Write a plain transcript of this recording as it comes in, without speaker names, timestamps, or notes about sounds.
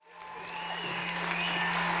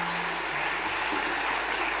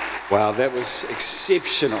Wow, that was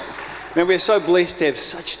exceptional. Man, we're so blessed to have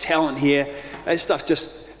such talent here. That stuff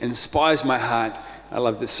just inspires my heart. I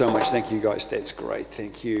loved it so much. Thank you, guys. That's great.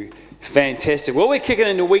 Thank you. Fantastic. Well, we're kicking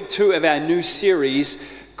into week 2 of our new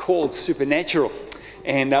series called Supernatural.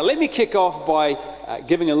 And let me kick off by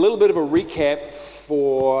giving a little bit of a recap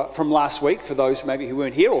from last week, for those maybe who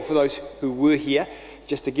weren't here, or for those who were here,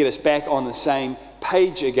 just to get us back on the same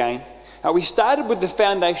page again. We started with the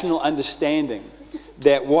foundational understanding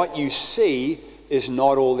that what you see is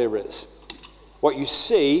not all there is. What you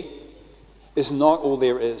see is not all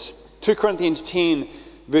there is. 2 Corinthians 10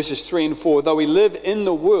 verses 3 and 4, though we live in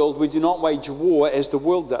the world, we do not wage war as the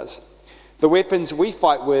world does. The weapons we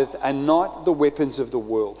fight with are not the weapons of the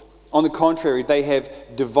world. On the contrary, they have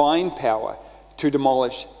divine power to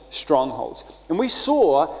demolish strongholds. And we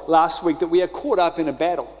saw last week that we are caught up in a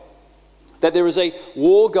battle. That there is a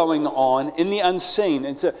war going on in the unseen.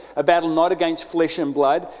 It's a battle not against flesh and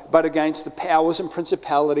blood, but against the powers and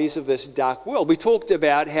principalities of this dark world. We talked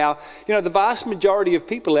about how, the vast majority of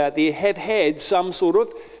people out there have had some sort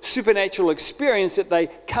of supernatural experience that they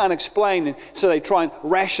can't explain, and so they try and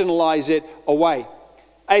rationalize it away.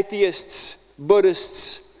 Atheists,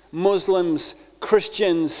 Buddhists, Muslims,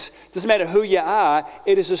 Christians, doesn't matter who you are,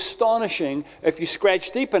 it is astonishing if you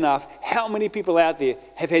scratch deep enough how many people out there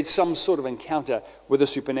have had some sort of encounter with the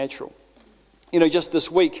supernatural. Just this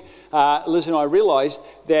week, Liz and I realized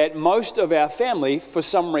that most of our family, for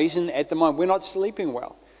some reason at the moment, we're not sleeping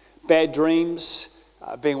well. Bad dreams,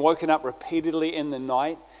 being woken up repeatedly in the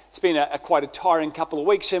night. It's been quite a tiring couple of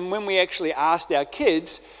weeks, and when we actually asked our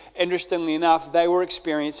kids, interestingly enough, they were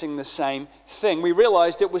experiencing the same thing. We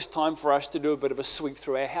realized it was time for us to do a bit of a sweep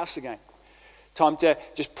through our house again. Time to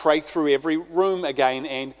just pray through every room again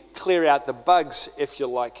and clear out the bugs, if you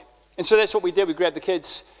like. And so that's what we did. We grabbed the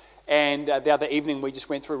kids, and the other evening we just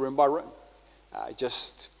went through room by room,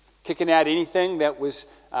 just kicking out anything that was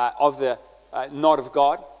of the not of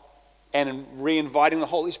God, and re-inviting the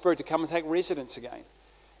Holy Spirit to come and take residence again.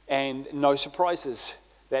 And no surprises.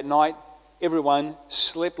 That night, everyone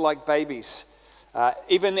slept like babies.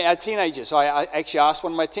 Even our teenagers. I actually asked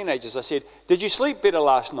one of my teenagers, I said, did you sleep better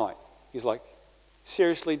last night? He's like,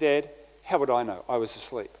 seriously, Dad? How would I know? I was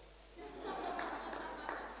asleep.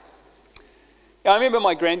 I remember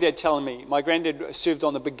my granddad telling me, my granddad served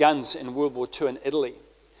on the big guns in World War II in Italy.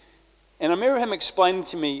 And I remember him explaining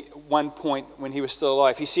to me one point when he was still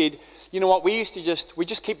alive. He said, you know what, we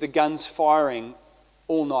just keep the guns firing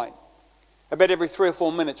all night. About every 3 or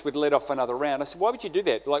 4 minutes, we'd let off another round. I said, why would you do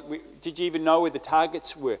that? Did you even know where the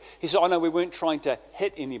targets were? He said, no, we weren't trying to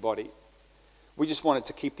hit anybody. We just wanted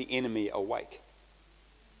to keep the enemy awake.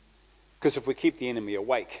 Because if we keep the enemy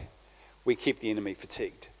awake, we keep the enemy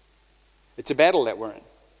fatigued. It's a battle that we're in.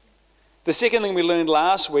 The second thing we learned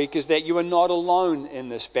last week is that you are not alone in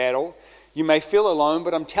this battle. You may feel alone,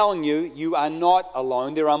 but I'm telling you, you are not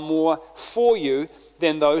alone. There are more for you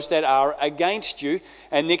than those that are against you.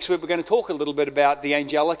 And next week we're going to talk a little bit about the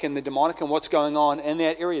angelic and the demonic and what's going on in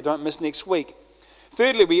that area. Don't miss next week.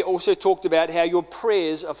 Thirdly, we also talked about how your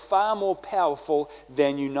prayers are far more powerful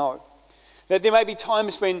than you know. That there may be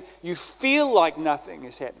times when you feel like nothing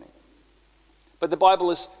is happening. But the Bible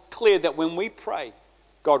is clear that when we pray,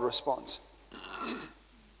 God responds.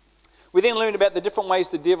 We then learned about the different ways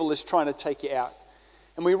the devil is trying to take you out.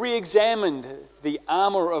 And we re-examined the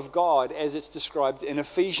armor of God as it's described in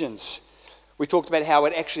Ephesians. We talked about how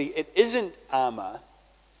it isn't armor,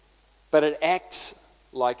 but it acts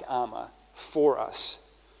like armor for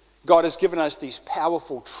us. God has given us these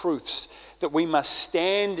powerful truths that we must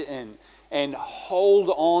stand in and hold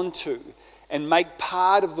on to and make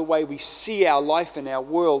part of the way we see our life and our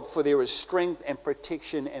world, for there is strength and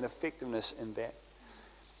protection and effectiveness in that.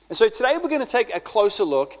 And so today we're going to take a closer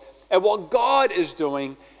look at what God is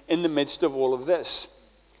doing in the midst of all of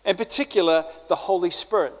this. In particular, the Holy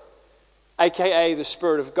Spirit, aka the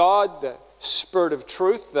Spirit of God, the Spirit of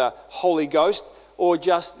truth, the Holy Ghost, or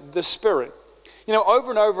just the Spirit.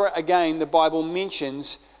 Over and over again, the Bible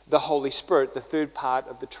mentions the Holy Spirit, the third part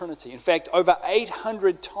of the Trinity. In fact, over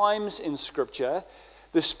 800 times in Scripture,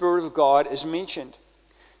 the Spirit of God is mentioned.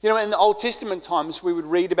 In the Old Testament times, we would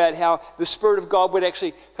read about how the Spirit of God would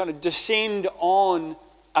actually kind of descend on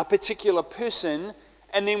a particular person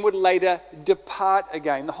and then would later depart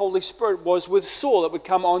again. The Holy Spirit was with Saul. It would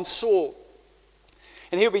come on Saul.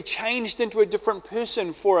 And he would be changed into a different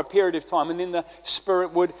person for a period of time, and then the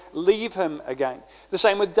Spirit would leave him again. The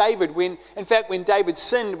same with David. When David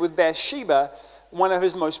sinned with Bathsheba, one of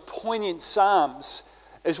his most poignant psalms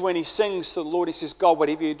is when he sings to the Lord. He says, God,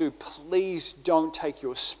 whatever you do, please don't take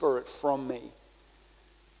your Spirit from me.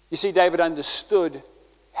 You see, David understood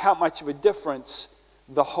how much of a difference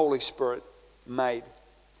the Holy Spirit made.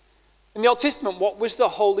 In the Old Testament, what was the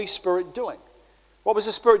Holy Spirit doing? What was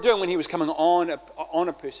the Spirit doing when he was coming on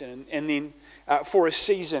a person and then for a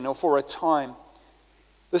season or for a time?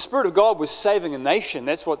 The Spirit of God was saving a nation.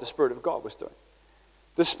 That's what the Spirit of God was doing.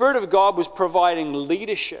 The Spirit of God was providing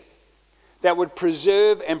leadership that would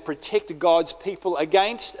preserve and protect God's people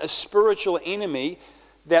against a spiritual enemy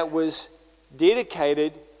that was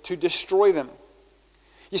dedicated to destroy them.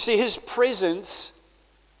 You see, his presence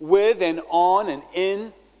with and on and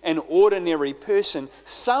in an ordinary person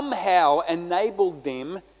somehow enabled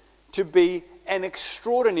them to be an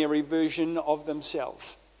extraordinary version of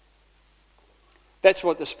themselves. That's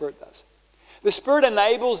what the Spirit does. The Spirit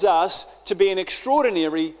enables us to be an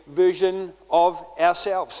extraordinary version of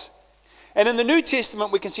ourselves. And in the New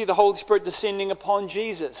Testament, we can see the Holy Spirit descending upon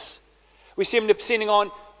Jesus. We see him descending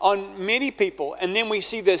on many people. And then we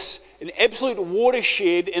see an absolute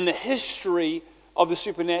watershed in the history of the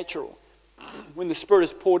supernatural, when the Spirit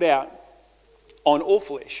is poured out on all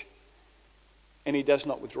flesh, and he does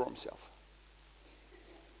not withdraw himself.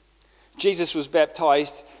 Jesus was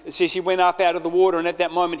baptized. It says he went up out of the water, and at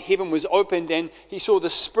that moment heaven was opened, and he saw the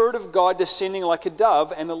Spirit of God descending like a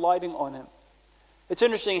dove and alighting on him. It's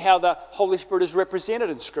interesting how the Holy Spirit is represented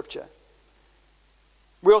in Scripture.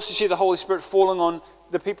 We also see the Holy Spirit falling on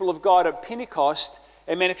the people of God at Pentecost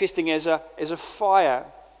and manifesting as a fire.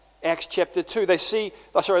 Acts chapter 2, they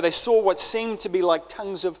saw what seemed to be like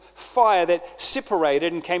tongues of fire that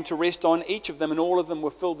separated and came to rest on each of them, and all of them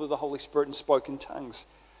were filled with the Holy Spirit and spoke in tongues.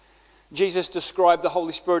 Jesus described the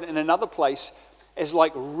Holy Spirit in another place as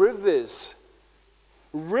like rivers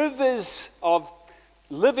of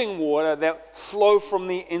living water that flow from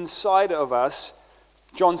the inside of us.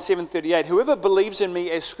 John 7:38, whoever believes in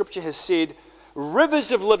me, as Scripture has said,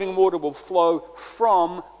 rivers of living water will flow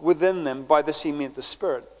from within them. By this he meant the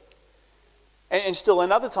Spirit. And still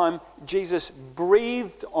another time, Jesus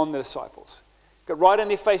breathed on the disciples. Got right in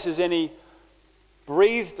their faces and he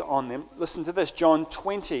breathed on them. Listen to this, John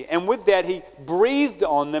 20. And with that he breathed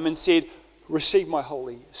on them and said, receive my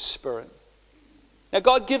Holy Spirit. Now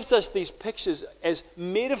God gives us these pictures as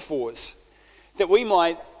metaphors that we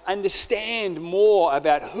might understand more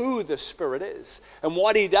about who the Spirit is and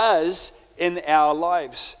what he does in our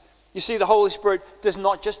lives. You see, the Holy Spirit does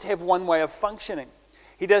not just have one way of functioning.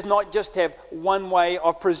 He does not just have one way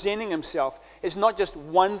of presenting himself. It's not just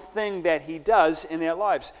one thing that he does in our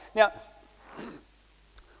lives. Now,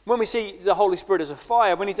 when we see the Holy Spirit as a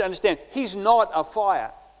fire, we need to understand he's not a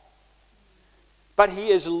fire. But he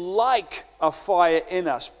is like a fire in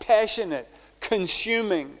us, passionate,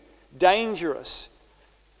 consuming, dangerous.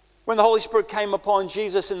 When the Holy Spirit came upon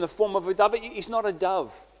Jesus in the form of a dove, he's not a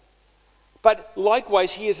dove. But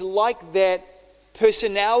likewise, he is like that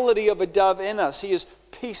personality of a dove in us. He is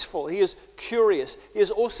peaceful. He is curious. He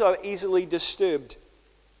is also easily disturbed.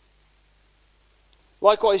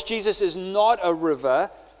 Likewise, Jesus is not a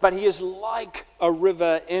river, but he is like a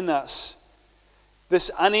river in us.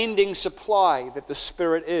 This unending supply that the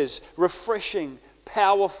Spirit is, refreshing,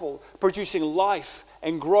 powerful, producing life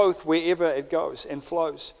and growth wherever it goes and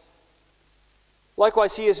flows.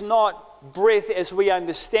 Likewise, he is not breath as we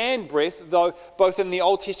understand breath, though both in the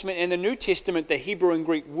Old Testament and the New Testament, the Hebrew and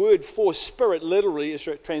Greek word for spirit literally is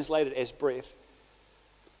translated as breath.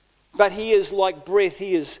 But he is like breath,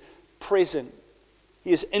 he is present.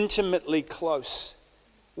 He is intimately close.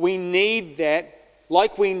 We need that,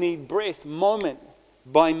 like we need breath, moment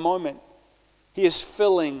by moment. He is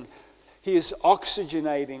filling, he is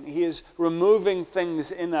oxygenating, he is removing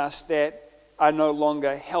things in us that are no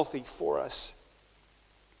longer healthy for us.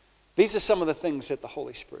 These are some of the things that the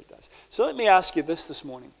Holy Spirit does. So let me ask you this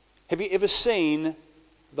morning. Have you ever seen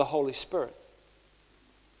the Holy Spirit?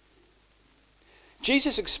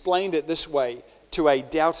 Jesus explained it this way to a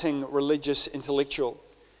doubting religious intellectual.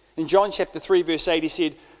 In John chapter 3 verse 8 he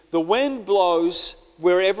said, the wind blows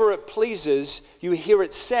wherever it pleases, you hear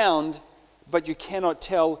its sound, but you cannot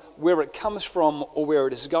tell where it comes from or where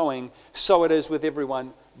it is going. So it is with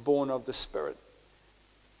everyone born of the Spirit.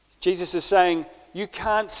 Jesus is saying, you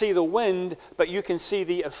can't see the wind, but you can see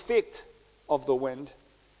the effect of the wind.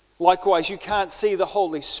 Likewise, you can't see the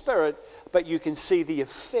Holy Spirit, but you can see the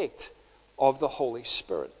effect of the Holy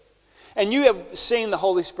Spirit. And you have seen the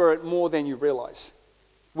Holy Spirit more than you realize.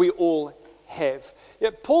 We all have.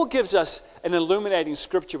 Yet Paul gives us an illuminating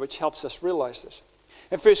scripture which helps us realize this.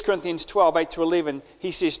 In 1 Corinthians 12, 8-11,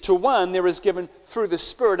 he says, to one there is given through the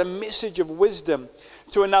Spirit a message of wisdom,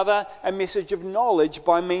 to another a message of knowledge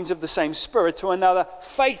by means of the same Spirit, to another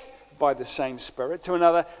faith by the same Spirit, to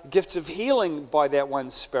another gifts of healing by that one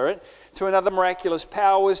Spirit, to another miraculous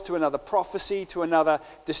powers, to another prophecy, to another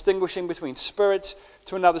distinguishing between spirits,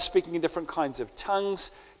 to another speaking in different kinds of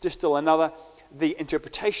tongues, to still another the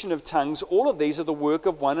interpretation of tongues. All of these are the work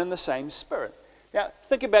of one and the same Spirit. Now,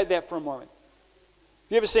 think about that for a moment.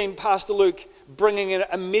 Have you ever seen Pastor Luke bringing in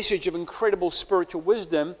a message of incredible spiritual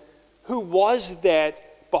wisdom? Who was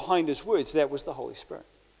that behind his words? That was the Holy Spirit.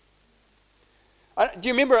 Do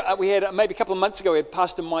you remember we had, maybe a couple of months ago, we had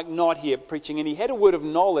Pastor Mike Knott here preaching, and he had a word of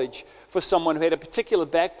knowledge for someone who had a particular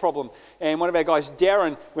back problem. And one of our guys,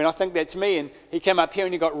 Darren, when I think that's me, and he came up here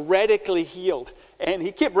and he got radically healed. And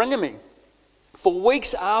he kept ringing me. For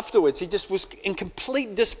weeks afterwards, he just was in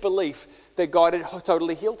complete disbelief that God had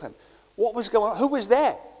totally healed him. What was going on? Who was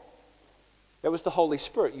that? That was the Holy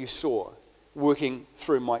Spirit you saw working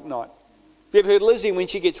through Mike Knott. Have you ever heard Lizzie when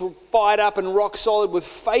she gets fired up and rock solid with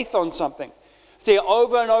faith on something? See,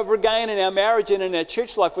 over and over again in our marriage and in our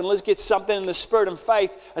church life, when Liz gets something in the Spirit and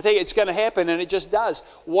faith, I tell you it's going to happen, and it just does.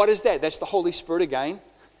 What is that? That's the Holy Spirit again,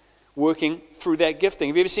 working through that gifting.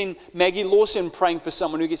 Have you ever seen Maggie Lawson praying for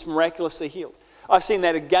someone who gets miraculously healed? I've seen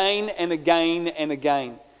that again and again and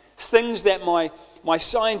again. It's things that my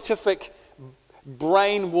scientific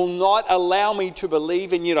brain will not allow me to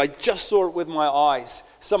believe, and yet I just saw it with my eyes.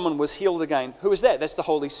 Someone was healed again. Who is that? That's the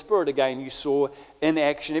Holy Spirit again you saw in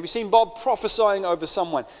action. Have you seen Bob prophesying over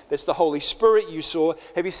someone? That's the Holy Spirit you saw.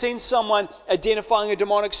 Have you seen someone identifying a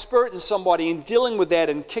demonic spirit in somebody and dealing with that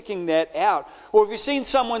and kicking that out? Or have you seen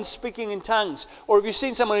someone speaking in tongues? Or have you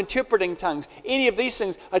seen someone interpreting tongues? Any of these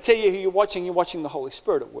things, I tell you who you're watching the Holy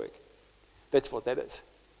Spirit at work. That's what that is.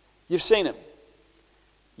 You've seen him.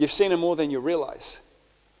 You've seen him more than you realize.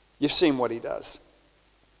 You've seen what he does.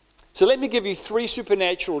 So let me give you 3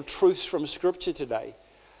 supernatural truths from Scripture today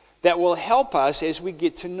that will help us as we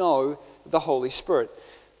get to know the Holy Spirit.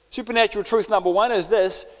 Supernatural truth number 1 is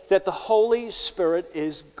this, that the Holy Spirit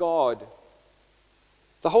is God.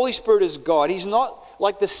 The Holy Spirit is God. He's not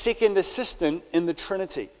like the second assistant in the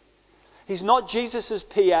Trinity. He's not Jesus'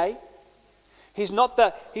 PA. He's not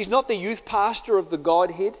the youth pastor of the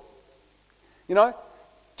Godhead. You know,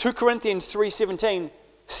 2 Corinthians 3:17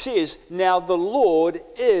 says, now the Lord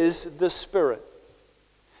is the Spirit.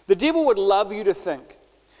 The devil would love you to think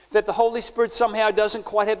that the Holy Spirit somehow doesn't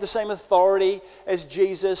quite have the same authority as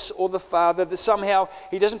Jesus or the Father, that somehow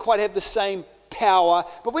he doesn't quite have the same power,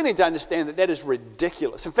 but we need to understand that that is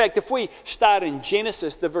ridiculous. In fact, if we start in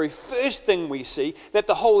Genesis, the very first thing we see, that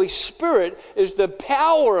the Holy Spirit is the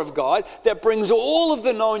power of God that brings all of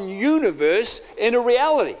the known universe into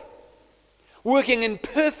reality. Working in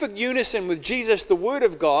perfect unison with Jesus, the Word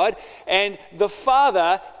of God, and the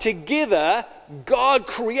Father, together, God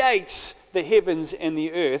creates the heavens and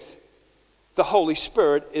the earth. The Holy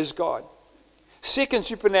Spirit is God. Second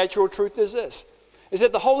supernatural truth is this, is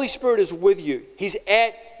that the Holy Spirit is with you. He's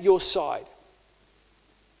at your side.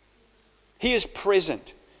 He is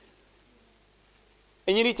present.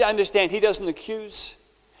 And you need to understand, he doesn't accuse.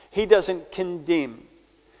 He doesn't condemn.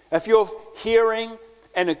 If you're hearing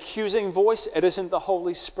an accusing voice, it isn't the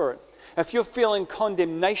Holy Spirit. If you're feeling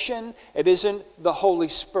condemnation, it isn't the Holy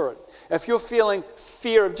Spirit. If you're feeling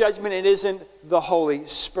fear of judgment, it isn't the Holy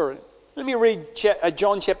Spirit. Let me read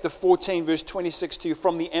John chapter 14, verse 26 to you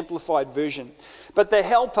from the Amplified Version. But the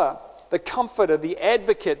Helper, the Comforter, the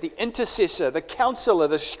Advocate, the Intercessor, the Counselor,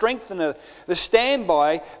 the Strengthener, the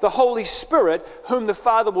Standby, the Holy Spirit, whom the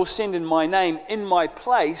Father will send in my name, in my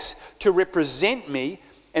place, to represent me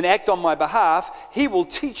and act on my behalf, he will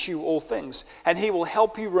teach you all things, and he will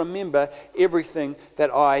help you remember everything that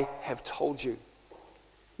I have told you.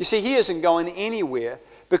 You see, he isn't going anywhere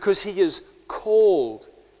because he is called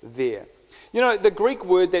there. You know, the Greek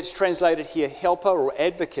word that's translated here, helper or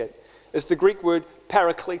advocate, is the Greek word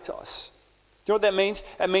parakletos. Do you know what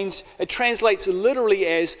that means? It translates literally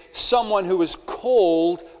as someone who is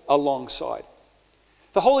called alongside.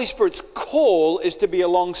 The Holy Spirit's call is to be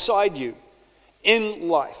alongside you in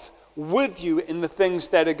life, with you in the things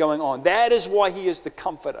that are going on. That is why he is the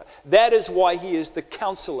Comforter. That is why he is the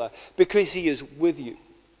Counselor, because he is with you.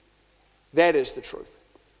 That is the truth.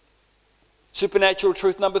 Supernatural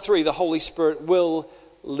truth number 3, the Holy Spirit will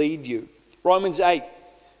lead you. Romans 8,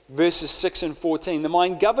 verses 6 and 14. The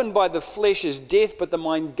mind governed by the flesh is death, but the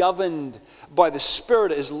mind governed by the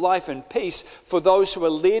Spirit is life and peace. For those who are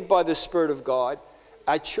led by the Spirit of God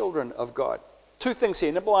are children of God. 2 things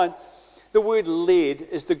here. Number 1, the word led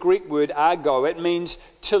is the Greek word argo. It means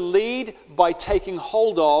to lead by taking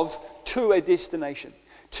hold of to a destination.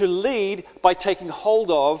 To lead by taking hold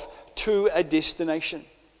of to a destination.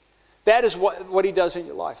 That is what he does in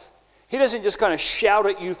your life. He doesn't just kind of shout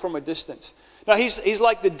at you from a distance. No, he's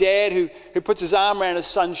like the dad who puts his arm around his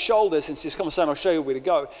son's shoulders and says, come on, son, I'll show you where to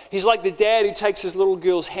go. He's like the dad who takes his little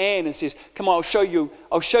girl's hand and says, come on,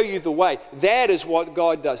 I'll show you the way. That is what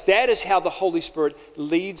God does. That is how the Holy Spirit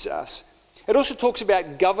leads us. It also talks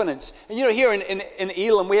about governance. And here in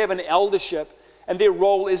Elam, we have an eldership, and their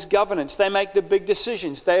role is governance. They make the big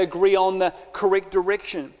decisions. They agree on the correct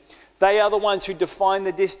direction. They are the ones who define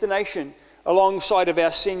the destination alongside of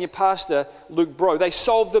our senior pastor, Luke Bro. They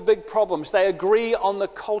solve the big problems. They agree on the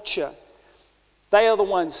culture. They are the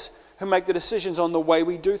ones who make the decisions on the way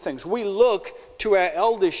we do things. We look to our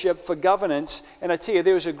eldership for governance, and I tell you,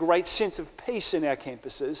 there is a great sense of peace in our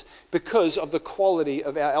campuses because of the quality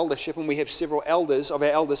of our eldership, and we have several elders of our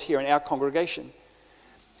elders here in our congregation.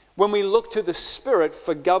 When we look to the Spirit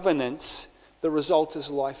for governance, the result is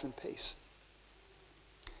life and peace.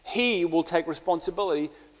 He will take responsibility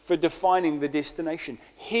for defining the destination.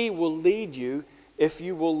 He will lead you if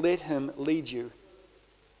you will let him lead you.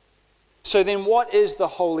 So then what is the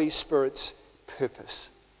Holy Spirit's purpose?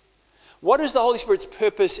 What is the Holy Spirit's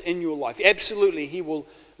purpose in your life? Absolutely, he will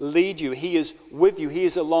lead you. He is with you. He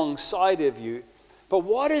is alongside of you. But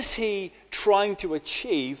what is he trying to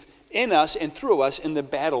achieve in us and through us in the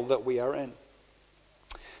battle that we are in?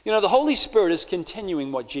 The Holy Spirit is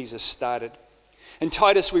continuing what Jesus started. In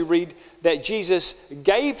Titus, we read that Jesus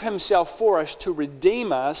gave himself for us to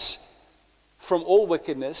redeem us from all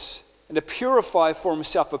wickedness and to purify for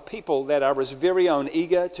himself a people that are his very own,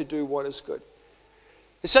 eager to do what is good.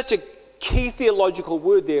 It's such a key theological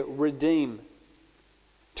word there, redeem.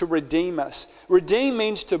 To redeem us. Redeem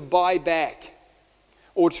means to buy back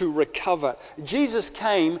or to recover. Jesus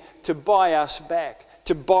came to buy us back,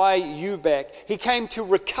 to buy you back. He came to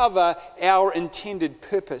recover our intended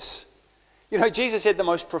purpose. Jesus had the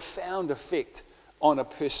most profound effect on a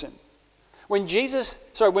person. When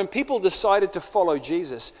people decided to follow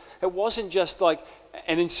Jesus, it wasn't just like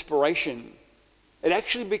an inspiration. It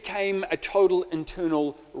actually became a total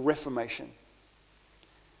internal reformation.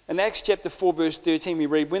 In Acts chapter 4, verse 13, we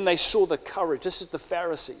read, when they saw the courage, this is the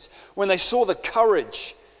Pharisees, when they saw the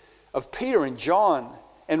courage of Peter and John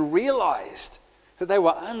and realized that they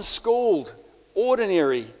were unschooled,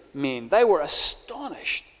 ordinary men, they were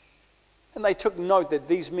astonished. And they took note that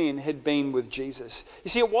these men had been with Jesus. You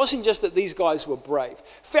see, it wasn't just that these guys were brave.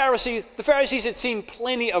 The Pharisees had seen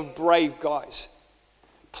plenty of brave guys.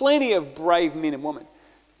 Plenty of brave men and women.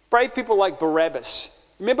 Brave people like Barabbas.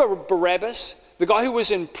 Remember Barabbas? The guy who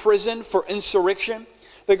was in prison for insurrection?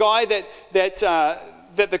 The guy that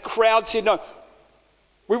the crowd said, no,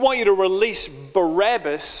 we want you to release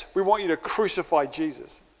Barabbas. We want you to crucify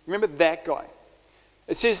Jesus. Remember that guy?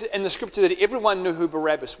 It says in the scripture that everyone knew who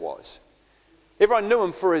Barabbas was. Everyone knew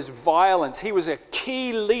him for his violence. He was a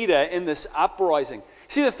key leader in this uprising.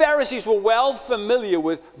 See, the Pharisees were well familiar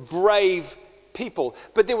with brave people,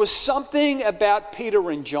 but there was something about Peter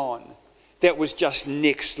and John that was just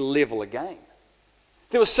next level again.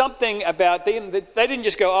 There was something about them that they didn't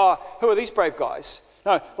just go, oh, who are these brave guys?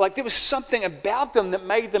 No, there was something about them that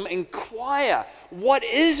made them inquire, what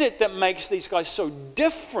is it that makes these guys so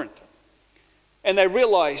different? And they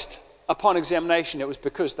realized upon examination, it was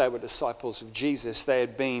because they were disciples of Jesus. They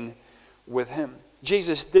had been with him.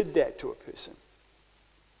 Jesus did that to a person.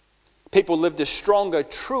 People lived a stronger,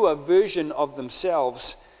 truer version of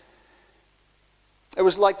themselves. It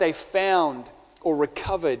was like they found or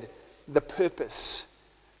recovered the purpose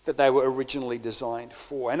that they were originally designed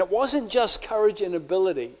for. And it wasn't just courage and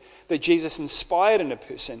ability that Jesus inspired in a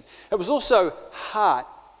person. It was also heart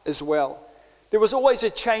as well. There was always a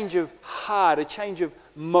change of heart, a change of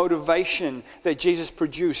motivation that Jesus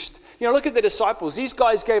produced. Look at the disciples. These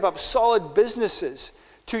guys gave up solid businesses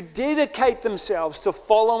to dedicate themselves to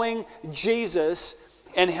following Jesus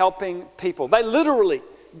and helping people. They literally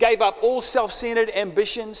gave up all self-centered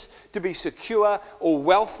ambitions to be secure or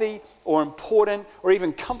wealthy or important or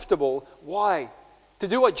even comfortable. Why? To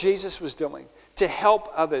do what Jesus was doing. To help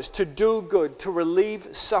others, to do good, to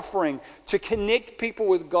relieve suffering, to connect people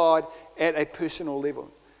with God at a personal level.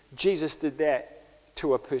 Jesus did that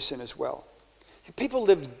to a person as well. People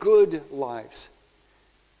lived good lives.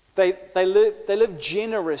 They lived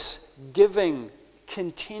generous, giving,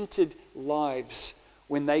 contented lives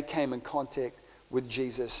when they came in contact with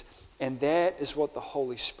Jesus. And that is what the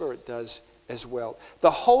Holy Spirit does as well.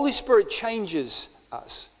 The Holy Spirit changes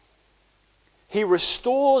us. He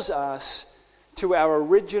restores us to our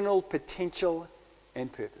original potential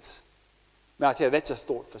and purpose. Now, I tell you, that's a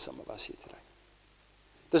thought for some of us here today.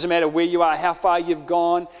 Doesn't matter where you are, how far you've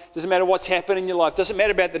gone. Doesn't matter what's happened in your life. Doesn't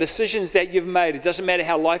matter about the decisions that you've made. It doesn't matter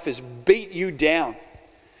how life has beat you down.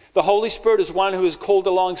 The Holy Spirit is one who is called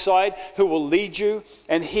alongside, who will lead you,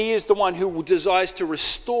 and He is the one who desires to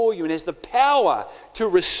restore you and has the power to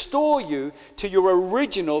restore you to your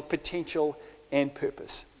original potential and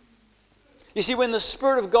purpose. You see, when the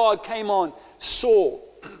Spirit of God came on Saul,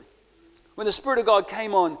 when the Spirit of God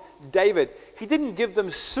came on David, He didn't give them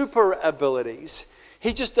super abilities.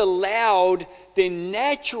 He just allowed their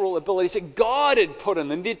natural abilities that God had put in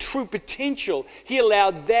them, their true potential. He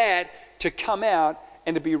allowed that to come out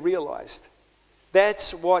and to be realized.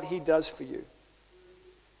 That's what He does for you.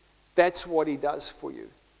 That's what He does for you.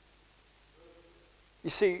 You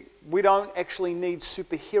see, we don't actually need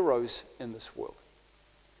superheroes in this world.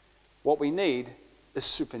 What we need is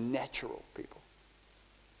supernatural people.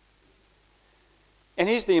 And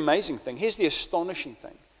here's the amazing thing, here's the astonishing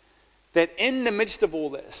thing, that in the midst of all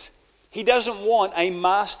this, He doesn't want a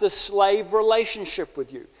master-slave relationship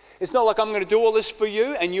with you. It's not like I'm going to do all this for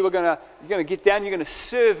you and you're going to get down, you're going to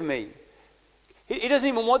serve me. He doesn't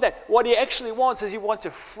even want that. What He actually wants is He wants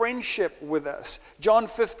a friendship with us. John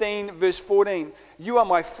 15, verse 14. You are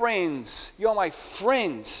my friends. You are my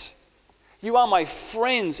friends. You are my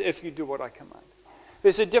friends if you do what I command.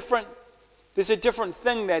 There's a different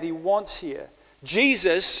thing that He wants here.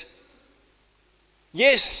 Jesus,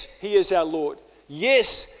 yes, He is our Lord.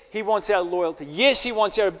 Yes, He wants our loyalty. Yes, He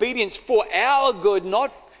wants our obedience for our good,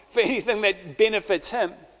 not for anything that benefits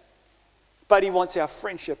Him. But He wants our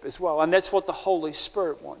friendship as well. And that's what the Holy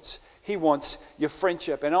Spirit wants. He wants your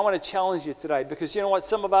friendship. And I want to challenge you today, because you know what?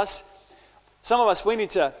 Some of us, we need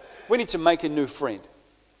to make a new friend.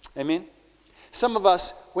 Amen? Some of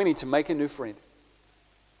us, we need to make a new friend.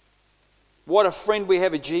 What a friend we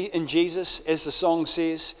have in Jesus, as the song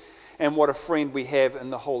says, and what a friend we have in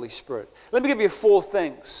the Holy Spirit. Let me give you 4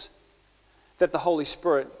 things that the Holy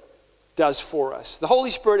Spirit does for us. The Holy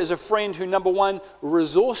Spirit is a friend who, number 1,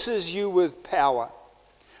 resources you with power.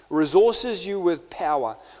 Resources you with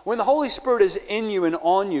power. When the Holy Spirit is in you and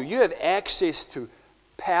on you, you have access to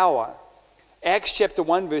power. Acts chapter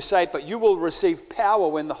 1 verse 8, but you will receive power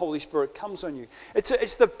when the Holy Spirit comes on you.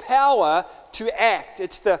 It's the power to act.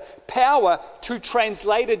 It's the power to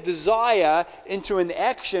translate a desire into an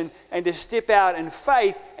action and to step out in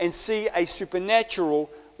faith and see a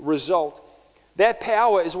supernatural result. That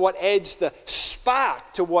power is what adds the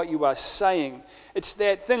spark to what you are saying. It's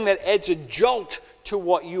that thing that adds a jolt to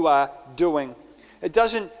what you are doing. It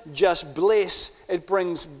doesn't just bless, it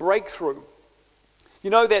brings breakthrough. You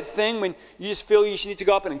know that thing when you just feel you need to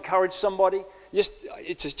go up and encourage somebody?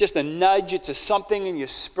 It's just a nudge, it's a something in your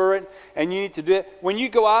spirit, and you need to do it. When you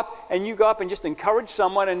go up and just encourage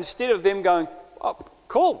someone, and instead of them going, oh,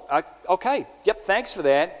 cool, okay, yep, thanks for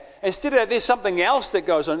that. Instead of that, there's something else that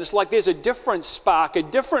goes on. It's like there's a different spark, a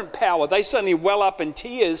different power. They suddenly well up in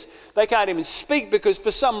tears. They can't even speak because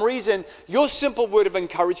for some reason, your simple word of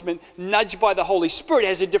encouragement, nudged by the Holy Spirit,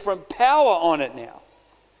 has a different power on it now.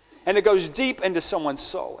 And it goes deep into someone's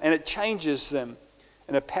soul, and it changes them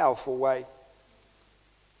in a powerful way.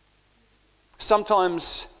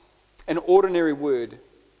 Sometimes an ordinary word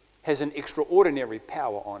has an extraordinary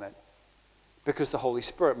power on it because the Holy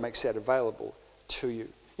Spirit makes that available to you.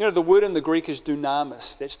 You know, the word in the Greek is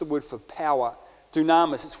dunamis. That's the word for power.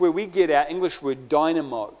 Dunamis. It's where we get our English word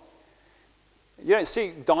dynamo. You don't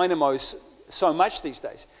see dynamos so much these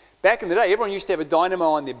days. Back in the day, everyone used to have a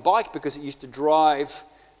dynamo on their bike because it used to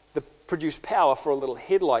produce power for a little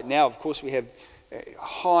headlight. Now, of course, we have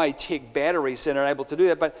high-tech batteries that are able to do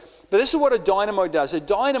that. But this is what a dynamo does. A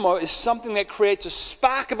dynamo is something that creates a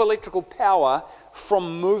spark of electrical power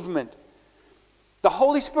from movement. The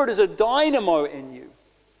Holy Spirit is a dynamo in you.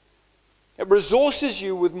 It resources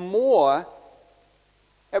you with more.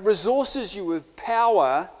 It resources you with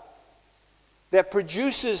power that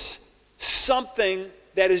produces something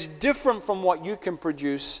that is different from what you can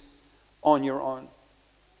produce on your own.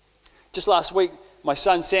 Just last week, my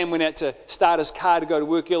son Sam went out to start his car to go to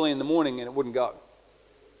work early in the morning and it wouldn't go.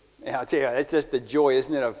 And I'll tell you, that's just the joy,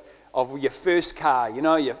 isn't it, of your first car. You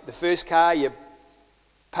know, the first car you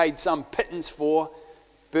paid some pittance for,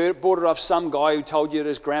 bought it off some guy who told you that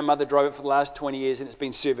his grandmother drove it for the last 20 years and it's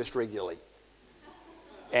been serviced regularly.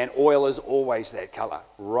 And oil is always that colour.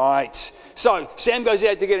 Right. So Sam goes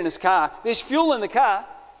out to get in his car. There's fuel in the car.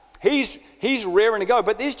 He's raring to go,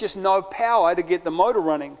 but there's just no power to get the motor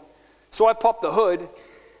running. So I pop the hood,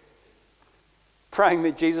 praying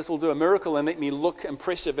that Jesus will do a miracle and let me look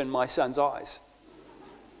impressive in my son's eyes.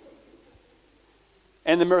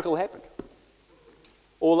 And the miracle happened.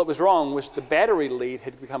 All that was wrong was the battery lead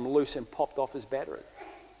had become loose and popped off his battery.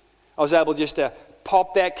 I was able just to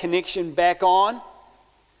pop that connection back on.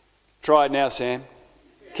 Try it now, Sam.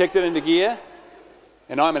 Kicked it into gear,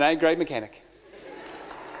 and I'm an A-grade mechanic.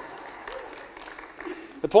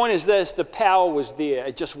 The point is this: the power was there,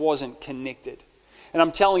 it just wasn't connected. And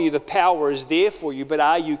I'm telling you, the power is there for you, but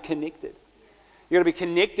are you connected? You've got to be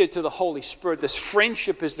connected to the Holy Spirit. This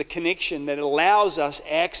friendship is the connection that allows us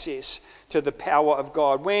access to the power of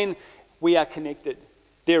God. When we are connected,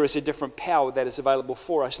 there is a different power that is available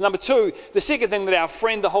for us. Number two, the second thing that our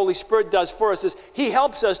friend, the Holy Spirit, does for us is He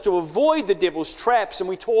helps us to avoid the devil's traps. And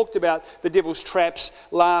we talked about the devil's traps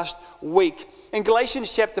last week. In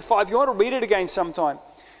Galatians chapter 5, you want to read it again sometime.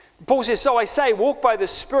 Paul says, so I say, walk by the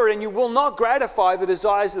Spirit, and you will not gratify the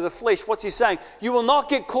desires of the flesh. What's he saying? You will not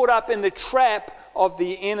get caught up in the trap of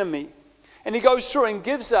the enemy. And he goes through and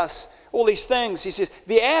gives us all these things. He says,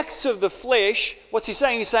 the acts of the flesh, what's he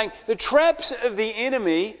saying? He's saying, the traps of the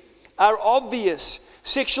enemy are obvious.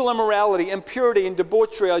 Sexual immorality, impurity and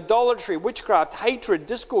debauchery, idolatry, witchcraft, hatred,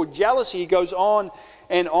 discord, jealousy. He goes on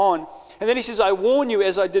and on. And then he says, I warn you,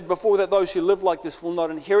 as I did before, that those who live like this will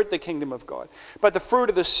not inherit the kingdom of God. But the fruit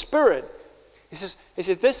of the Spirit, he says,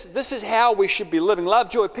 this is how we should be living.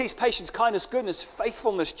 Love, joy, peace, patience, kindness, goodness,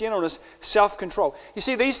 faithfulness, gentleness, self-control. You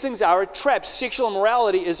see, these things are a trap. Sexual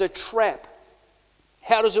immorality is a trap.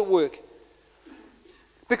 How does it work?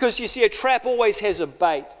 Because you see, a trap always has a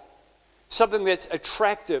bait. Something that's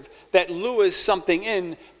attractive, that lures something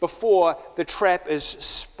in before the trap is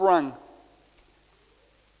sprung.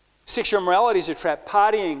 Sexual immorality is a trap.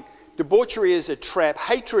 Partying, debauchery is a trap.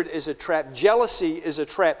 Hatred is a trap. Jealousy is a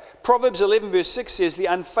trap. Proverbs 11 verse 6 says, the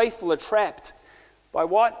unfaithful are trapped. By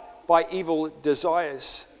what? By evil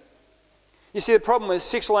desires. You see, the problem is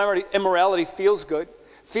sexual immorality feels good,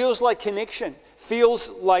 feels like connection, feels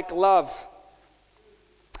like love,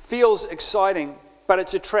 feels exciting, but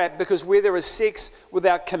it's a trap, because where there is sex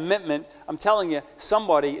without commitment, I'm telling you,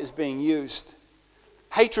 somebody is being used.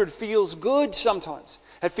 Hatred feels good sometimes.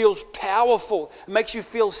 It feels powerful. It makes you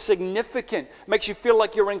feel significant. It makes you feel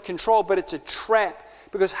like you're in control, but it's a trap,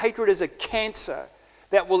 because hatred is a cancer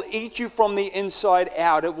that will eat you from the inside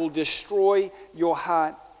out. It will destroy your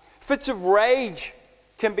heart. Fits of rage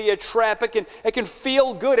can be a trap. It can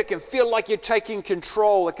feel good. It can feel like you're taking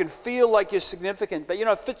control. It can feel like you're significant. But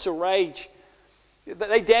fits of rage,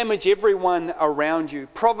 they damage everyone around you.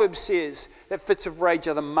 Proverbs says that fits of rage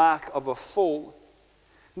are the mark of a fool.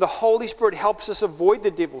 The Holy Spirit helps us avoid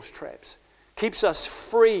the devil's traps, keeps us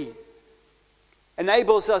free,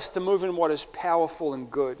 enables us to move in what is powerful and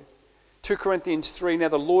good. 2 Corinthians 3, now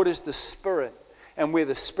the Lord is the Spirit, and where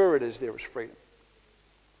the Spirit is, there is freedom.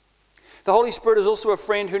 The Holy Spirit is also a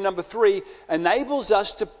friend who, number 3, enables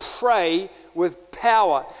us to pray with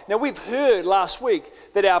power. Now, we've heard last week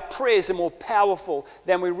that our prayers are more powerful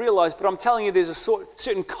than we realize, but I'm telling you, there's a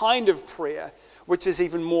certain kind of prayer which is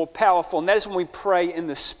even more powerful, and that is when we pray in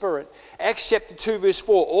the Spirit. Acts chapter 2 verse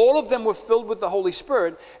 4, all of them were filled with the Holy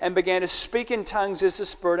Spirit and began to speak in tongues as the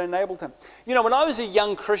Spirit enabled them. When I was a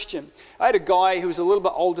young Christian, I had a guy who was a little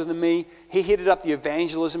bit older than me. He headed up the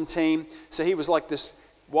evangelism team, so he was like this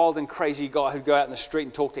wild and crazy guy who'd go out in the street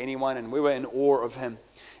and talk to anyone, and we were in awe of him.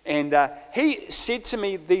 And he said to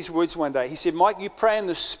me these words one day. He said, Mike, you pray in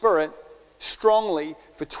the Spirit strongly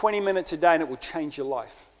for 20 minutes a day and it will change your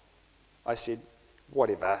life. I said,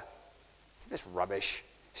 whatever. That's rubbish.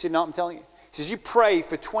 He said, no, I'm telling you. He says, you pray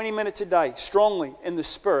for 20 minutes a day strongly in the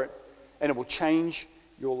Spirit and it will change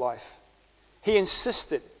your life. He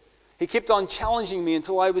insisted. He kept on challenging me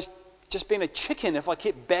until I was just being a chicken if I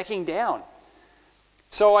kept backing down.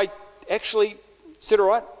 So I actually said, all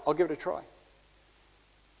right, I'll give it a try.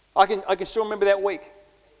 I can still remember that week.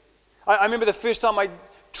 I remember the first time I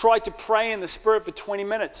tried to pray in the Spirit for 20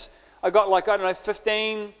 minutes. I got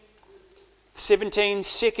 15, 17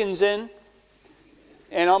 seconds in,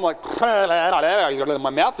 and I'm like, my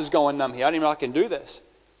mouth is going numb here. I don't even know I can do this.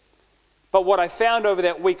 But what I found over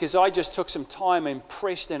that week is I just took some time and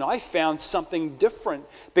pressed in. I found something different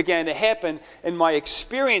began to happen in my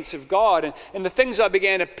experience of God, and the things I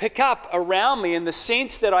began to pick up around me and the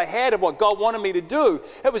sense that I had of what God wanted me to do.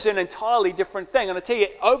 It was an entirely different thing. And I tell you,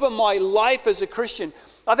 over my life as a Christian,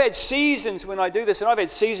 I've had seasons when I do this, and I've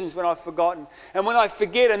had seasons when I've forgotten. And when I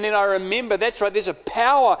forget and then I remember, that's right, there's a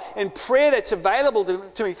power in prayer that's available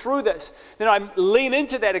to me through this. Then I lean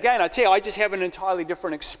into that again. I tell you, I just have an entirely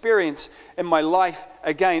different experience in my life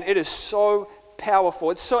again. It is so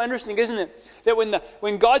powerful. It's so interesting, isn't it? That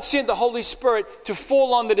when God sent the Holy Spirit to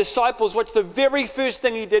fall on the disciples, what's the very first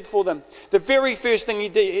thing He did for them? The very first thing He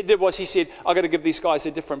did was He said, I've got to give these guys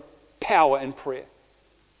a different power in prayer.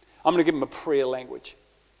 I'm going to give them a prayer language.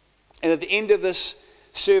 And at the end of this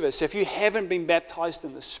service, if you haven't been baptized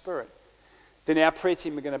in the Spirit, then our prayer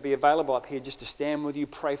team are going to be available up here just to stand with you,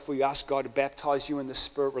 pray for you, ask God to baptize you in the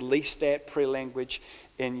Spirit, release that prayer language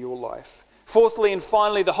in your life. Fourthly and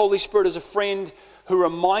finally, the Holy Spirit is a friend who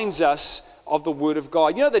reminds us of the Word of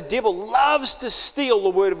God. You know, the devil loves to steal the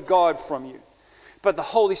Word of God from you, but the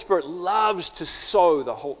Holy Spirit loves to sow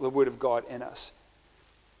the Word of God in us.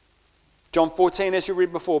 John 14, as you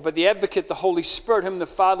read before, but the advocate, the Holy Spirit, whom the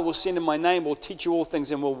Father will send in my name, will teach you all things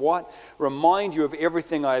and will what? Remind you of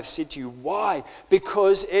everything I have said to you. Why?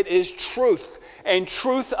 Because it is truth. And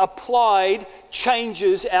truth applied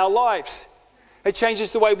changes our lives. It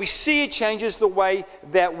changes the way we see, it changes the way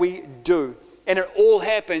that we do. And it all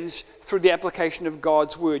happens through the application of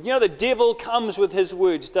God's word. You know, the devil comes with his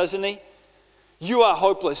words, doesn't he? You are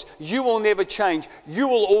hopeless. You will never change. You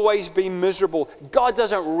will always be miserable. God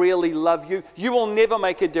doesn't really love you. You will never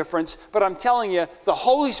make a difference. But I'm telling you, the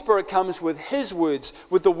Holy Spirit comes with His words,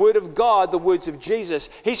 with the Word of God, the words of Jesus.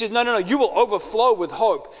 He says, no, you will overflow with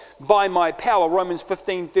hope by my power. Romans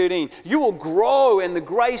 15:13. You will grow in the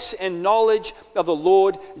grace and knowledge of the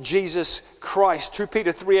Lord Jesus Christ. 2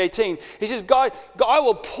 Peter 3:18. He says, God, I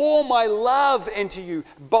will pour my love into you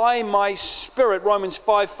by my Spirit. Romans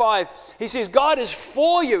 5:5. He says, God is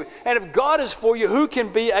for you. And if God is for you, who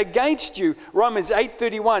can be against you? Romans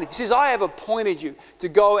 8:31. He says, I have appointed you to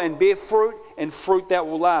go and bear fruit, and fruit that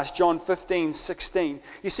will last. John 15:16.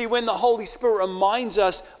 You see, when the Holy Spirit reminds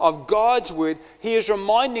us of God's word, He is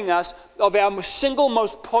reminding us of our single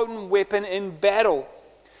most potent weapon in battle.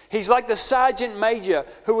 He's like the sergeant major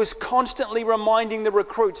who is constantly reminding the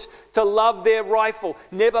recruits to love their rifle.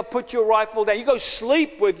 Never put your rifle down. You go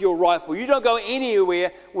sleep with your rifle. You don't go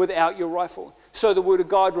anywhere without your rifle. So the Word of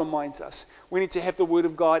God reminds us. We need to have the Word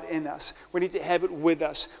of God in us. We need to have it with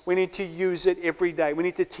us. We need to use it every day. We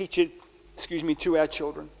need to teach it, to our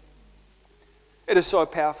children. It is so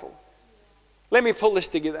powerful. Let me pull this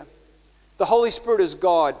together. The Holy Spirit is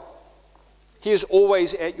God. He is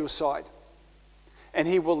always at your side. And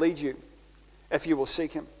He will lead you if you will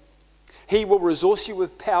seek Him. He will resource you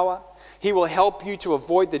with power. He will help you to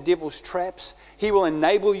avoid the devil's traps. He will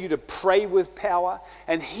enable you to pray with power.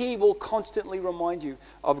 And He will constantly remind you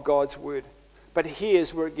of God's word. But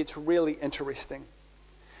here's where it gets really interesting.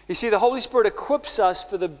 You see, the Holy Spirit equips us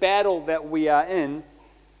for the battle that we are in,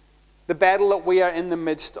 the battle that we are in the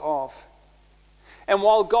midst of. And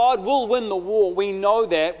while God will win the war, we know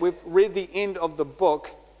that. We've read the end of the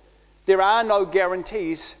book. There are no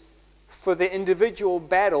guarantees for the individual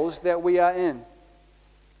battles that we are in.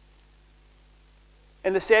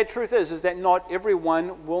 And the sad truth is that not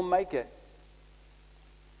everyone will make it.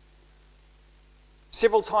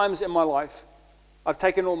 Several times in my life, I've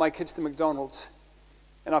taken all my kids to McDonald's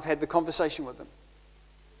and I've had the conversation with them.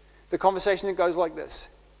 The conversation that goes like this.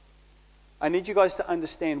 I need you guys to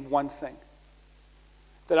understand one thing.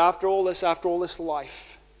 That after all this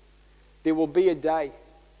life, there will be a day.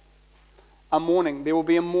 A morning. There will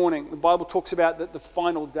be a morning. The Bible talks about the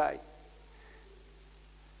final day.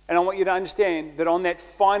 And I want you to understand that on that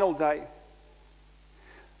final day,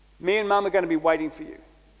 me and Mum are going to be waiting for you.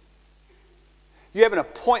 You have an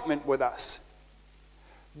appointment with us.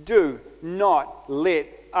 Do not let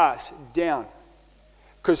us down,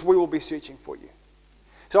 because we will be searching for you.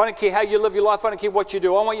 So I don't care how you live your life. I don't care what you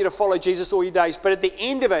do. I want you to follow Jesus all your days. But at the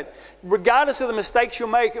end of it, regardless of the mistakes you'll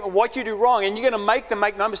make or what you do wrong, and you're going to make them,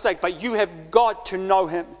 make no mistake, but you have got to know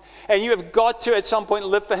Him. And you have got to, at some point,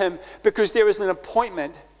 live for Him, because there is an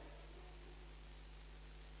appointment.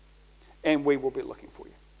 And we will be looking for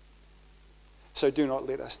you. So do not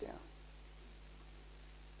let us down.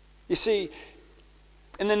 You see,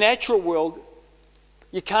 in the natural world,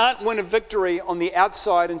 you can't win a victory on the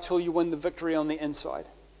outside until you win the victory on the inside.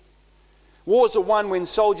 Wars are won when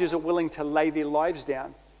soldiers are willing to lay their lives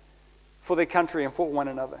down for their country and for one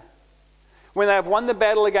another. When they have won the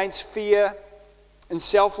battle against fear and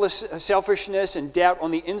selfishness and doubt on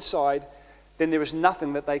the inside, then there is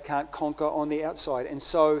nothing that they can't conquer on the outside. And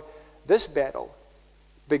so this battle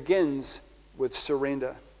begins with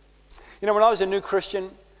surrender. You know, when I was a new Christian,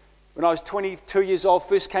 when I was 22 years old,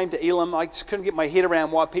 first came to Elam, I just couldn't get my head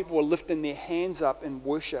around why people were lifting their hands up in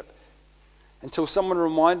worship, until someone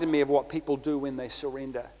reminded me of what people do when they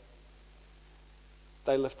surrender.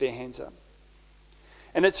 They lift their hands up.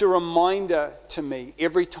 And it's a reminder to me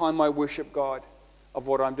every time I worship God of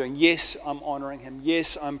what I'm doing. Yes, I'm honoring Him.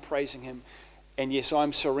 Yes, I'm praising Him. And yes,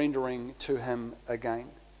 I'm surrendering to Him again.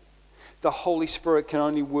 The Holy Spirit can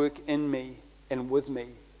only work in me and with me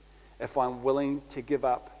if I'm willing to give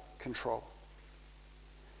up control.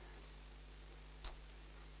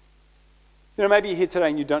 You know, maybe you're here today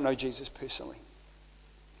and you don't know Jesus personally.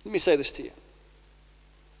 Let me say this to you.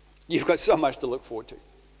 You've got so much to look forward to.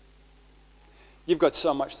 You've got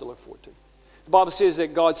so much to look forward to. The Bible says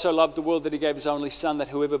that God so loved the world that He gave His only Son, that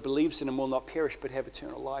whoever believes in Him will not perish but have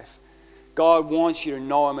eternal life. God wants you to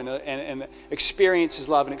know him and experience his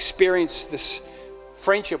love and experience this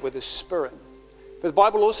friendship with his Spirit. But the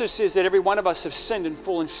Bible also says that every one of us have sinned and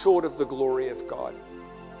fallen short of the glory of God.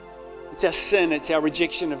 It's our sin, it's our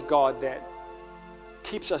rejection of God that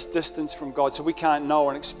keeps us distant from God, so we can't know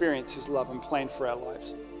and experience his love and plan for our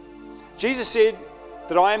lives. Jesus said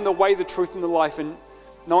that I am the way, the truth, and the life, and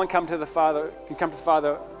no one can come to the Father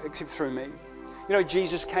except through me. You know,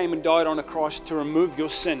 Jesus came and died on a cross to remove your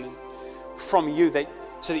sin from you,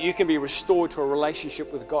 so that you can be restored to a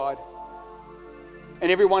relationship with God.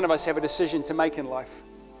 And every one of us have a decision to make in life.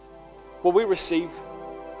 Will we receive,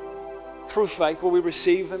 through faith, will we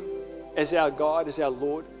receive him as our God, as our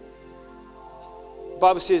Lord? The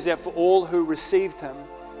Bible says that for all who received him,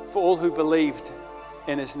 for all who believed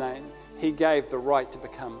in his name, he gave the right to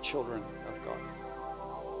become children of God.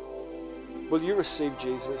 Will you receive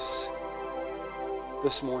Jesus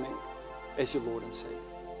this morning as your Lord and Savior?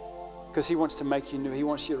 Because he wants to make you new. He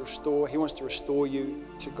wants you to restore. He wants to restore you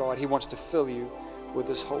to God. He wants to fill you with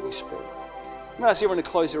his Holy Spirit. I'm going to ask everyone to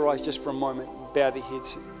close their eyes just for a moment, bow their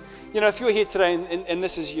heads. You know, if you're here today and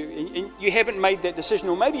this is you, and you haven't made that decision,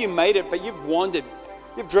 or maybe you made it, but you've wandered,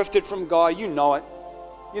 you've drifted from God, you know it.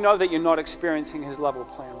 You know that you're not experiencing his love or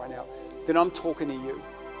plan right now. Then I'm talking to you.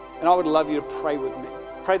 And I would love you to pray with me.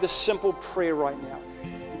 Pray this simple prayer right now.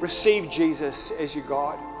 Receive Jesus as your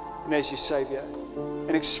God and as your Savior.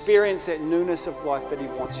 And experience that newness of life that he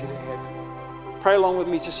wants you to have. Pray along with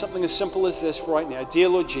me, just something as simple as this right now. Dear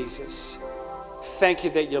Lord Jesus, thank you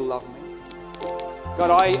that you love me. God,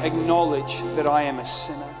 I acknowledge that I am a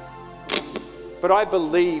sinner. But I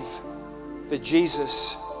believe that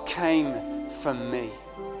Jesus came for me.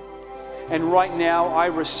 And right now, I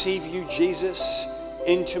receive you, Jesus,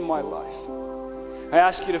 into my life. I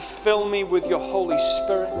ask you to fill me with your Holy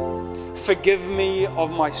Spirit. Forgive me of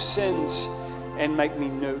my sins and make me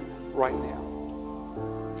new right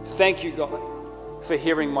now. Thank you, God, for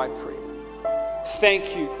hearing my prayer.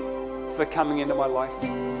 Thank you for coming into my life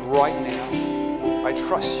right now. I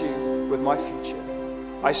trust you with my future.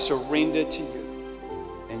 I surrender to you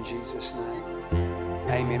in Jesus' name.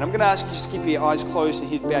 Amen. I'm going to ask you to keep your eyes closed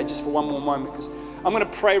and head bowed just for one more moment, because I'm going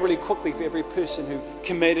to pray really quickly for every person who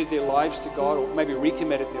committed their lives to God, or maybe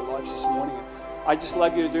recommitted their lives this morning. I just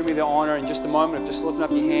love you to do me the honor in just a moment of just lifting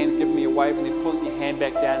up your hand, giving me a wave, and then pulling your hand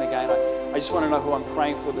back down again. I just want to know who I'm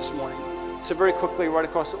praying for this morning. So very quickly, right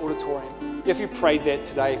across the auditorium, if you prayed that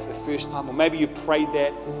today for the first time, or maybe you prayed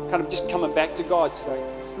that kind of just coming back to God today,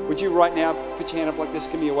 would you right now put your hand up like this,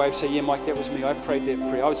 give me a wave, say, yeah, Mike, that was me. I prayed that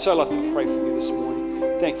prayer. I would so love to pray for you this morning.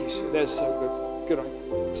 Thank you, sir. That is so good. Good on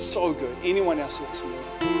you. So good. Anyone else here this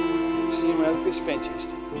morning? Is anyone else? That's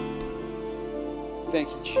fantastic. Thank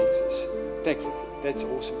you, Jesus. Thank you. That's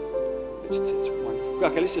awesome. It's wonderful.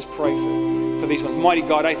 Okay, let's just pray for these ones. Mighty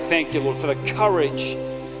God, I thank you, Lord, for the courage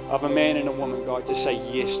of a man and a woman, God, to say,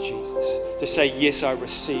 yes, Jesus. To say, yes, I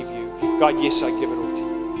receive you. God, yes, I give it all to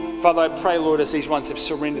you. Father, I pray, Lord, as these ones have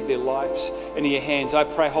surrendered their lives into your hands, I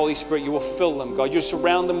pray, Holy Spirit, you will fill them, God. You'll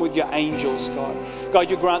surround them with your angels, God.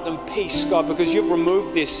 God, you grant them peace, God, because you've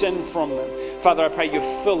removed their sin from them. Father, I pray you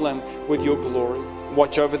fill them with your glory.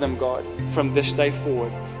 Watch over them, God, from this day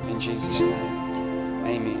forward. In Jesus' name,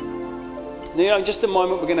 amen. Now, in just a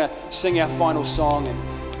moment, we're going to sing our final song,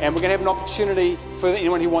 and we're going to have an opportunity for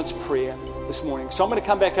anyone who wants prayer this morning. So I'm going to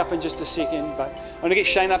come back up in just a second, but I'm going to get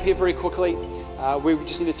Shane up here very quickly. We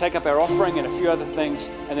just need to take up our offering and a few other things,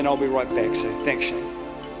 and then I'll be right back. So thanks, Shane.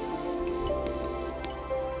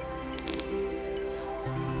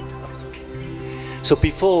 So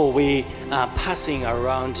before we are passing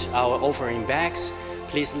around our offering bags,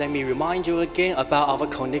 please let me remind you again about our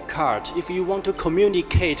Connect card. If you want to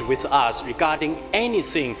communicate with us regarding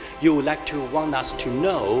anything you would like to want us to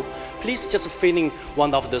know, please just fill in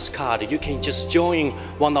one of those cards. You can just join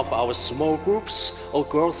one of our small groups or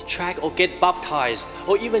growth track, or get baptized,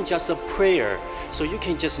 or even just a prayer. So you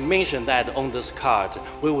can just mention that on this card.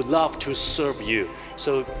 We would love to serve you.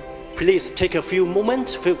 So please take a few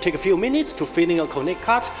moments, take a few minutes to fill in a Connect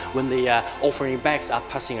card when the offering bags are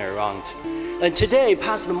passing around. And today,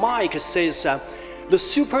 Pastor Mike says the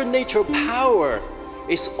supernatural power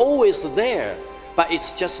is always there, but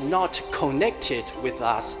it's just not connected with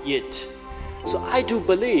us yet. So I do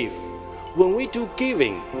believe when we do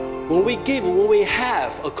giving, when we give what we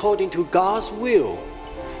have according to God's will,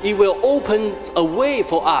 it will open a way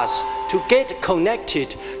for us to get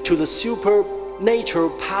connected to the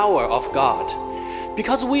supernatural power of God.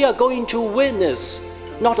 Because we are going to witness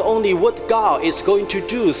not only what God is going to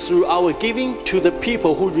do through our giving to the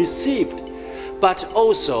people who received, but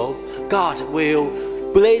also God will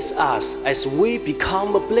bless us as we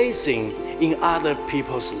become a blessing in other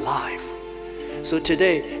people's life. So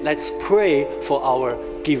today, let's pray for our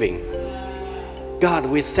giving. God,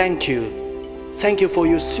 we thank you. Thank you for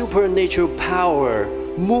your supernatural power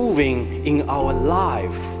moving in our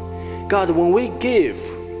life. God, when we give,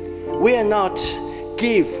 we are not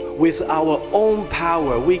give with our own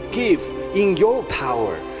power. We give in your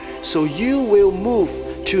power. So you will move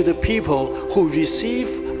to the people who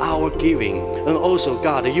receive our giving. And also,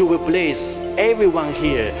 God, you will bless everyone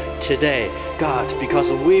here today, God,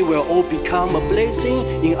 because we will all become a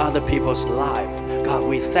blessing in other people's life. God,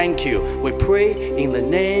 we thank you. We pray in the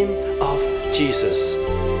name of Jesus.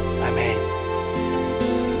 Amen.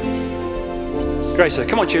 Great, so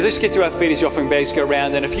come on, church, let's get to our feet as the offering bags go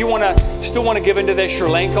around. And if you still want to give into that Sri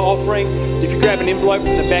Lanka offering, if you grab an envelope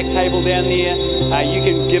from the back table down there, you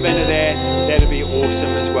can give into that. That'd be awesome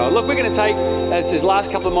as well. Look, we're going to take this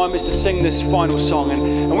last couple of moments to sing this final song,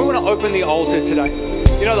 and we want to open the altar today.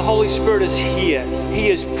 You know, the Holy Spirit is here. He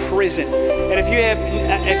is present. And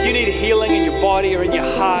if you need healing in your body or in your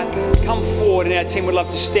heart, come forward, and our team would love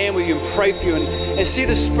to stand with you and pray for you and see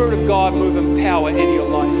the Spirit of God move in power in your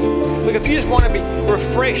life. Look, if you just want to be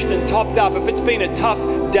refreshed and topped up, if it's been a tough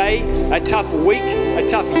day, a tough week, a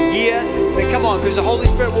tough year, then come on, because the Holy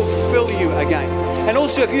Spirit will fill you again. And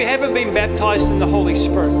also, if you haven't been baptized in the Holy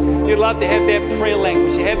Spirit, you'd love to have that prayer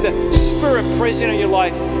language, you have the Spirit present in your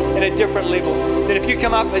life at a different level. Then if you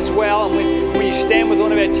come up as well, and when you stand with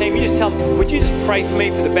one of our team, you just tell them, would you just pray for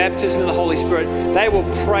me for the baptism of the Holy Spirit? They will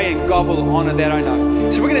pray, and God will honor that, I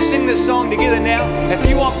know. So we're going to sing this song together now. If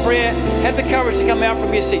you want prayer, have the courage to come out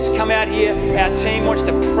from your seats. Come out here. Our team wants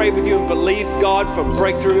to pray with you and believe God for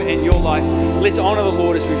breakthrough in your life. Let's honor the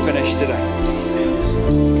Lord as we finish today.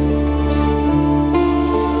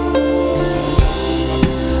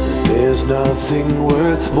 There's nothing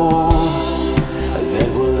worth more that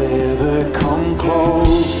will ever come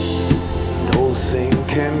close. Nothing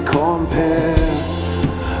can compare.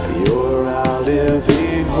 You're our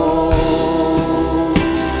living hope.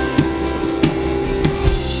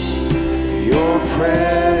 Your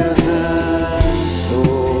presence,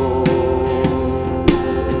 Lord.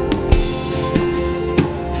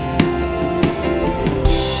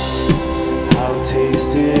 I've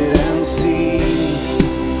tasted and seen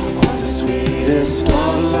sweetest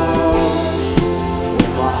of love,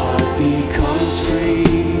 when my heart becomes free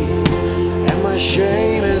and my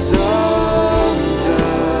shame is undone.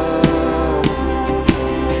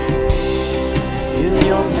 In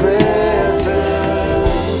your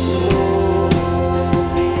presence, Lord.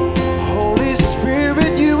 Holy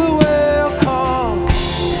Spirit, you are welcome.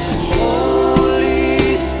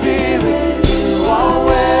 Holy Spirit, you are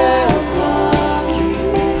welcome. You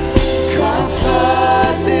come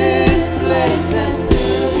flood this place and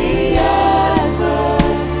fill the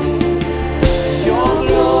atmosphere. Your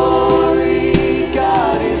glory,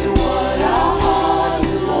 God, is what our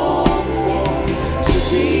hearts long for. To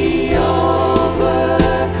be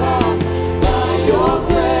overcome by your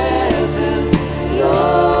presence,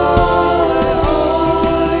 Lord.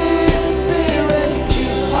 Holy Spirit,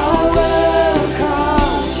 you are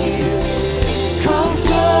welcome here. Come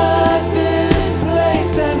flood this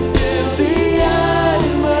place and fill the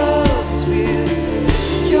atmosphere.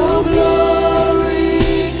 Your glory,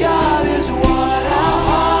 God, is what our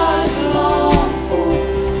hearts long for.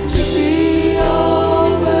 To be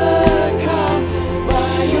overcome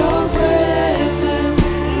by your presence,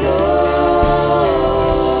 Lord.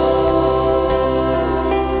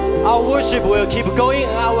 Our worship will keep going,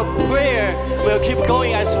 and our prayer will keep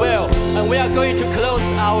going as well. And we are going to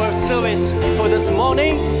close our service for this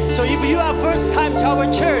morning. So if you are first time to our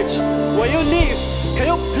church, when you leave, can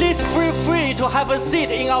you please feel free to have a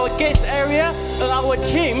seat in our guest area, and our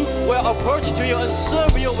team will approach to you and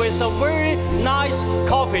serve you with some very nice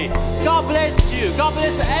coffee. God bless you. God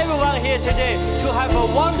bless everyone here today to have a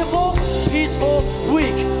wonderful, peaceful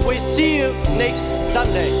week. We see you next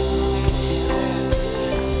Sunday.